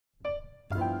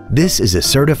This is a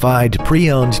certified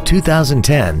pre-owned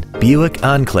 2010 Buick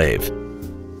Enclave.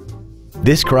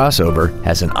 This crossover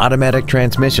has an automatic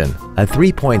transmission, a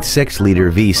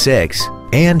 3.6-liter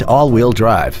V6, and all-wheel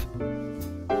drive.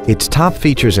 Its top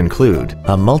features include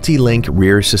a multi-link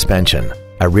rear suspension,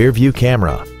 a rear-view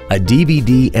camera, a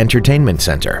DVD entertainment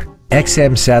center,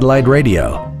 XM satellite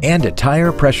radio, and a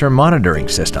tire pressure monitoring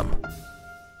system.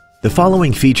 The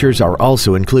following features are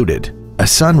also included: a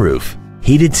sunroof,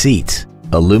 heated seats,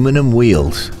 aluminum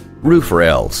wheels, roof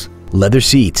rails, leather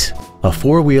seats, a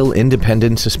four-wheel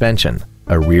independent suspension,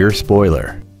 a rear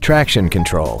spoiler, traction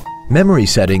control, memory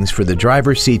settings for the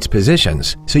driver's seat's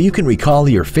positions so you can recall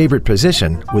your favorite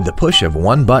position with the push of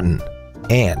one button.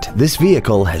 And this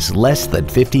vehicle has less than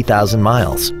 50,000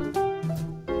 miles.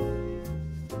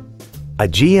 A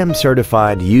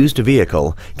GM-certified used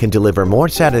vehicle can deliver more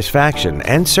satisfaction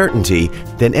and certainty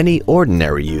than any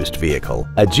ordinary used vehicle.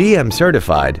 A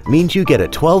GM-certified means you get a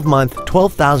 12-month,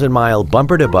 12,000-mile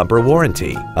bumper-to-bumper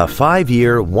warranty, a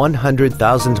 5-year,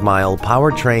 100,000-mile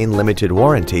powertrain limited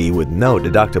warranty with no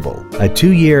deductible, a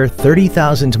 2-year,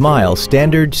 30,000-mile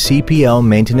standard CPO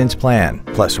maintenance plan,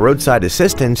 plus roadside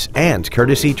assistance and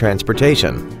courtesy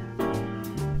transportation.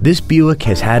 This Buick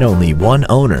has had only one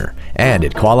owner, and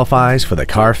it qualifies for the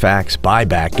Carfax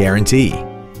buyback guarantee.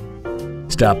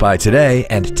 Stop by today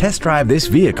and test drive this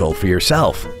vehicle for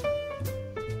yourself.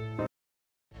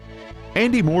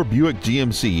 Andy Mohr Buick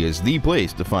GMC is the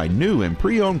place to find new and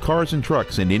pre-owned cars and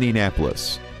trucks in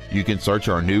Indianapolis. You can search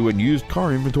our new and used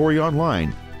car inventory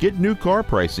online, get new car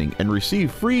pricing, and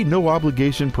receive free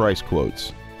no-obligation price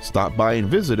quotes. Stop by and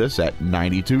visit us at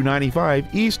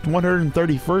 9295 East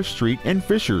 131st Street in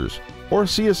Fishers, or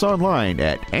see us online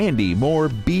at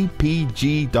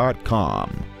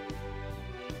andymohrbpg.com.